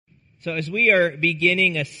So as we are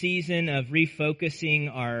beginning a season of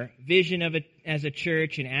refocusing our vision of it as a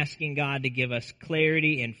church and asking God to give us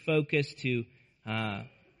clarity and focus to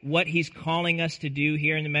what He's calling us to do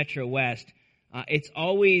here in the Metro West, it's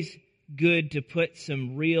always good to put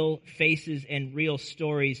some real faces and real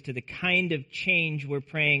stories to the kind of change we're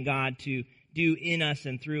praying God to do in us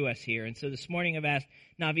and through us here. And so this morning I've asked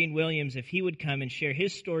Navin Williams if he would come and share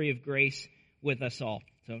his story of grace with us all.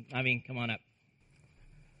 So Navin, come on up.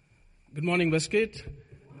 Good morning, Westgate.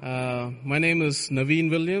 My name is Navin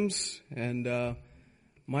Williams, and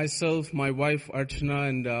myself, my wife Archana,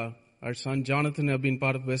 and our son Jonathan have been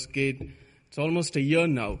part of Westgate. It's almost a year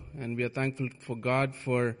now, and we are thankful for God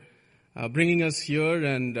for bringing us here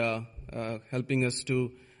and helping us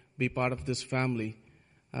to be part of this family.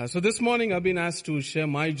 So this morning I've been asked to share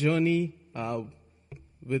my journey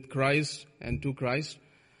with Christ and to Christ.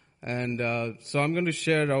 And so I'm going to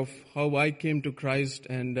share of how I came to Christ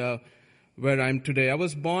and where I'm today. I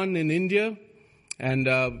was born in India, and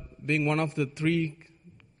being one of the three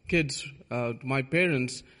kids to my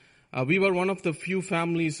parents, we were one of the few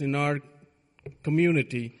families in our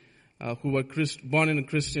community who were born in a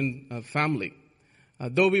Christian family.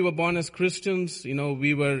 Though we were born as Christians,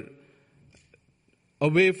 we were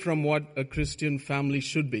away from what a Christian family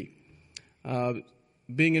should be.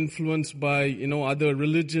 Being influenced by, other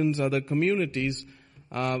religions, other communities,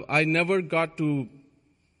 I never got to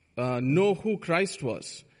know who Christ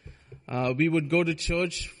was. We would go to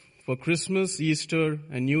church for Christmas, Easter,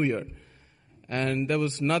 and New Year. And there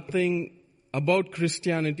was nothing about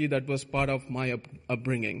Christianity that was part of my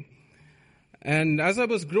upbringing. And as I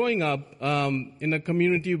was growing up in a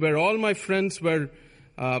community where all my friends were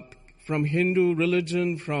from Hindu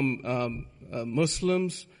religion, from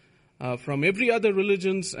Muslims, from every other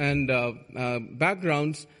religions and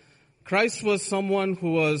backgrounds, Christ was someone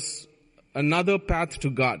who was another path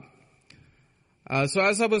to God. So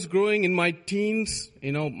as I was growing in my teens,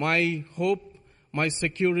 my hope, my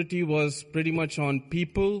security was pretty much on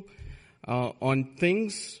people, on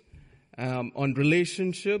things, on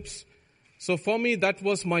relationships. So for me, that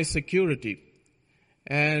was my security.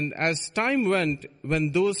 And as time went,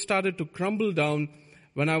 when those started to crumble down,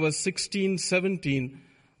 when I was 16, 17,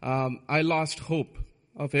 I lost hope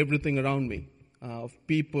of everything around me, of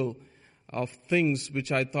people, of things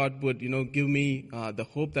which I thought would, give me the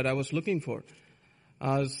hope that I was looking for.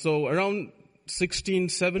 So around 16,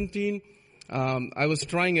 17, I was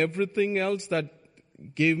trying everything else that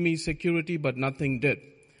gave me security, but nothing did.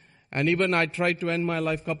 And even I tried to end my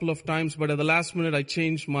life a couple of times, but at the last minute I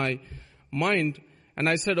changed my mind. And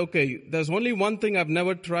I said, okay, there's only one thing I've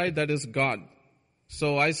never tried, that is God.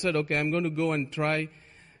 So I said, okay, I'm going to go and try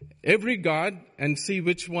every God and see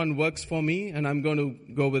which one works for me, and I'm going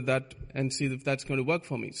to go with that and see if that's going to work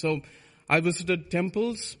for me. So I visited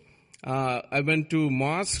temples, I went to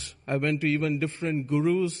mosques, I went to even different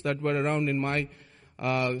gurus that were around in my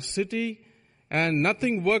city, and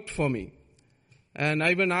nothing worked for me. And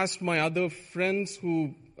I even asked my other friends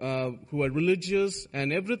who are religious,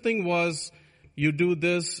 and everything was, you do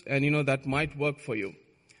this and that might work for you.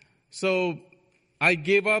 So I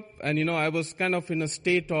gave up, and I was kind of in a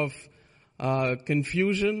state of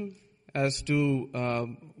confusion as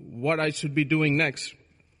to what I should be doing next.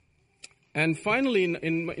 And finally,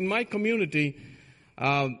 in my community,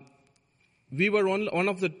 we were one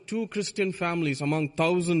of the two Christian families among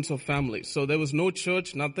thousands of families. So there was no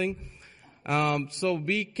church, nothing. So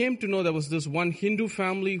we came to know there was this one Hindu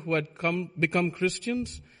family who had become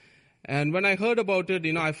Christians. And when I heard about it,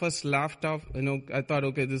 I first laughed off. I thought,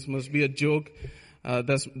 okay, this must be a joke.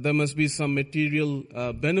 There must be some material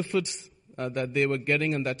benefits that they were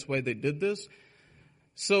getting, and that's why they did this.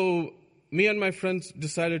 So me and my friends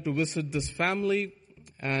decided to visit this family,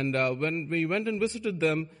 and when we went and visited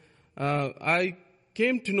them, I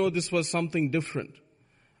came to know this was something different.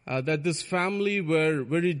 That this family were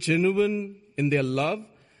very genuine in their love.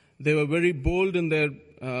 They were very bold in their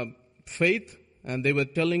faith, and they were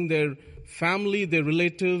telling their family, their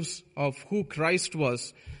relatives, of who Christ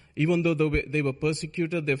was. Even though they were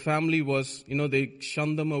persecuted, their family was, they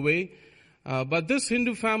shunned them away. But this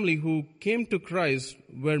Hindu family who came to Christ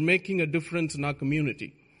were making a difference in our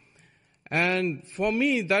community. And for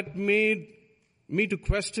me, that made me to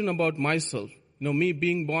question about myself. Me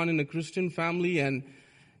being born in a Christian family,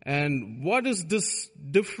 and what is this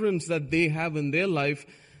difference that they have in their life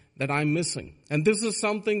that I'm missing? And this is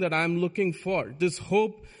something that I'm looking for. This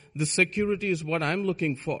hope, this security is what I'm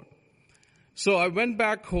looking for. So I went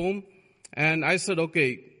back home and I said,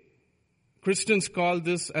 okay, Christians call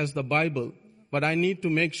this as the Bible, but I need to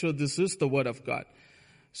make sure this is the Word of God.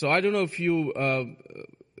 So I don't know if you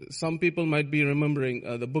some people might be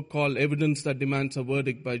remembering the book called Evidence That Demands a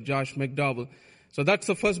Verdict by Josh McDowell. So that's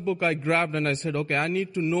the first book I grabbed, and I said, okay, I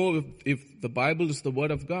need to know if the Bible is the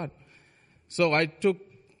Word of God. So I took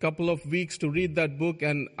a couple of weeks to read that book,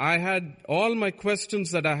 and I had all my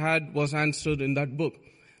questions that I had was answered in that book.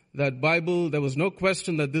 That Bible, there was no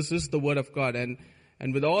question that this is the Word of God. And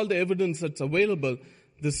with all the evidence that's available,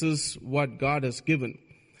 this is what God has given.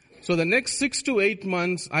 So the next 6 to 8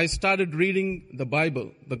 months, I started reading the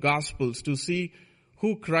Bible, the Gospels, to see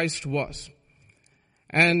who Christ was.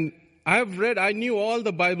 And I knew all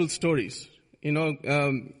the Bible stories.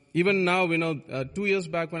 Even now, 2 years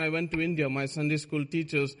back when I went to India, my Sunday school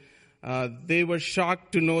teachers, they were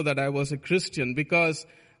shocked to know that I was a Christian because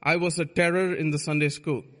I was a terror in the Sunday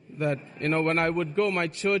school. That, when I would go, my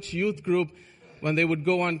church youth group, when they would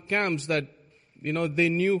go on camps, that, they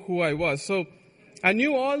knew who I was. So I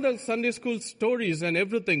knew all the Sunday school stories and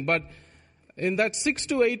everything, but in that 6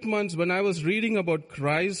 to 8 months when I was reading about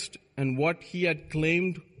Christ and what he had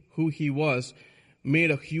claimed who he was,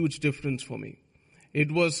 made a huge difference for me.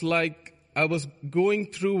 It was like I was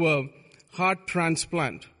going through a heart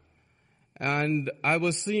transplant, and I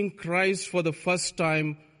was seeing Christ for the first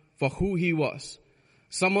time for who he was.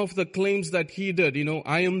 Some of the claims that he did,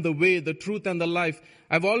 I am the way, the truth, and the life.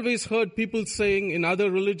 I've always heard people saying in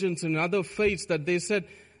other religions, in other faiths, that they said,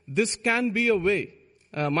 this can be a way.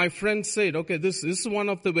 My friends said, okay, this is one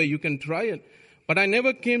of the way, you can try it. But I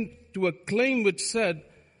never came to a claim which said,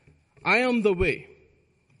 I am the way,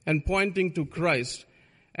 and pointing to Christ.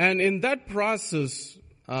 And in that process,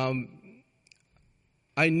 I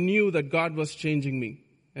knew that God was changing me,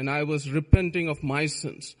 and I was repenting of my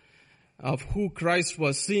sins, of who Christ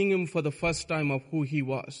was, seeing him for the first time of who he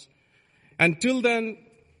was. Until then,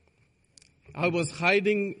 I was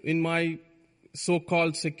hiding in my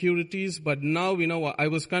so-called securities, but now, I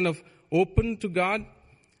was kind of open to God,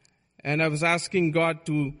 and I was asking God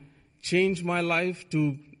to change my life,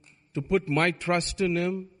 to put my trust in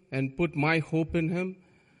him and put my hope in him.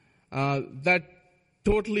 That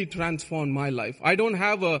totally transformed my life. I don't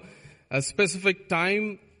have a specific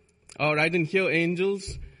time, or I didn't hear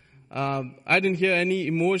angels. I didn't hear any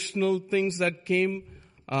emotional things that came.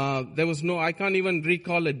 I can't even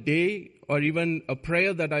recall a day or even a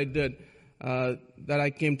prayer that I did, that I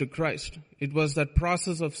came to Christ. It was that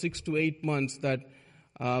process of 6 to 8 months that,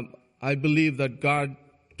 I believe that God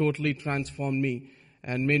totally transformed me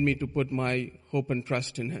and made me to put my hope and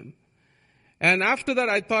trust in him. And after that,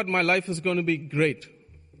 I thought my life is going to be great.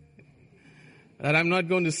 That I'm not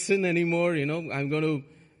going to sin anymore, I'm going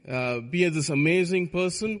to be this amazing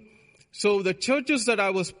person. So the churches that I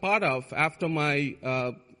was part of after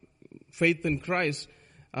my faith in Christ,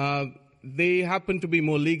 they happened to be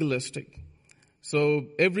more legalistic. So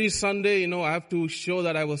every Sunday, I have to show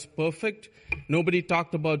that I was perfect. Nobody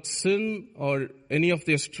talked about sin or any of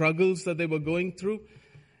their struggles that they were going through.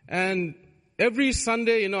 And every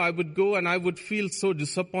Sunday, I would go and I would feel so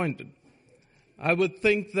disappointed. I would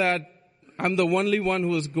think that I'm the only one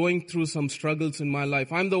who is going through some struggles in my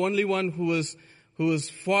life. I'm the only one who is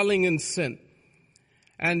falling in sin.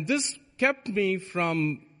 And this kept me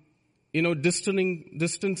from,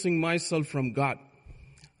 distancing myself from God.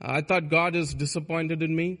 I thought God is disappointed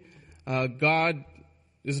in me. God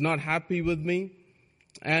is not happy with me.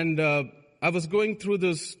 And I was going through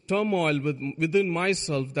this turmoil within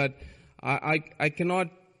myself that I cannot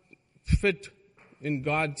fit in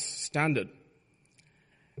God's standard.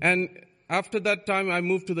 And after that time, I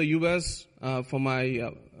moved to the U.S. For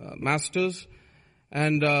my master's.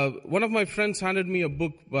 And one of my friends handed me a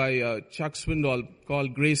book by Chuck Swindoll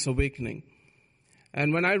called Grace Awakening.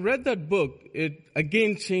 And when I read that book, it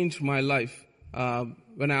again changed my life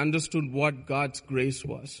when I understood what God's grace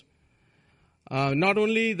was. Not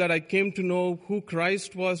only that I came to know who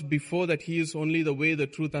Christ was before, that he is only the way, the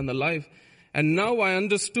truth, and the life. And now I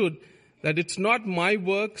understood that it's not my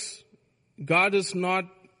works. God is not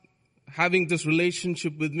having this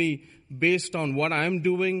relationship with me based on what I'm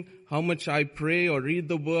doing, how much I pray or read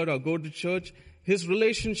the word or go to church. His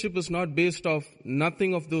relationship is not based off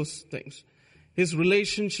nothing of those things. His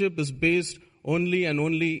relationship is based only and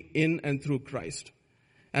only in and through Christ.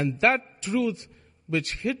 And that truth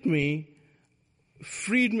which hit me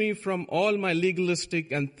freed me from all my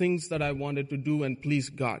legalistic and things that I wanted to do and please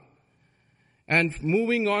God. And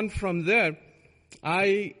moving on from there,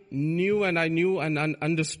 I knew and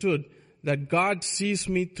understood that God sees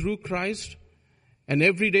me through Christ, and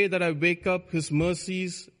every day that I wake up, his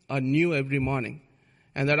mercies are new every morning,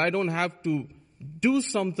 and that I don't have to do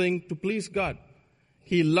something to please God.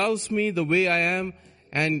 He loves me the way I am,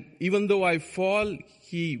 and even though I fall,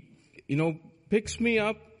 he, picks me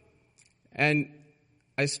up, and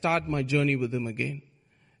I start my journey with Him again.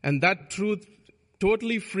 And that truth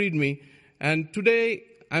totally freed me. And today,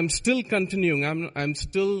 I'm still continuing. I'm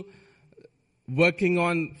still working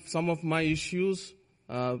on some of my issues.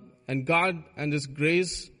 And God and His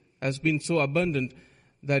grace has been so abundant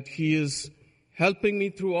that He is helping me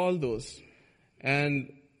through all those.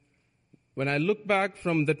 And when I look back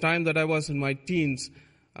from the time that I was in my teens,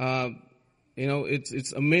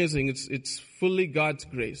 it's amazing. It's fully God's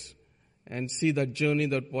grace. And see that journey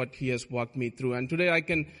that what He has walked me through. And today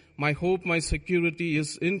my hope, my security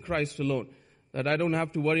is in Christ alone. That I don't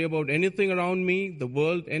have to worry about anything around me, the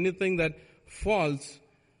world, anything that falls.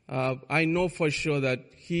 I know for sure that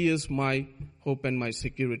He is my hope and my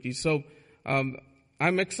security. So,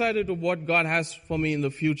 I'm excited of what God has for me in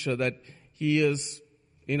the future, that He is,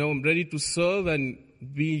 I'm ready to serve and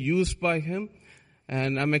be used by Him.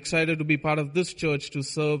 And I'm excited to be part of this church to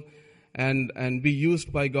serve and be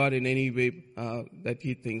used by God in any way that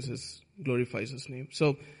He thinks glorifies His name.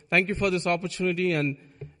 So thank you for this opportunity, and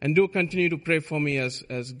do continue to pray for me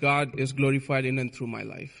as God is glorified in and through my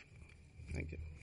life. Thank you.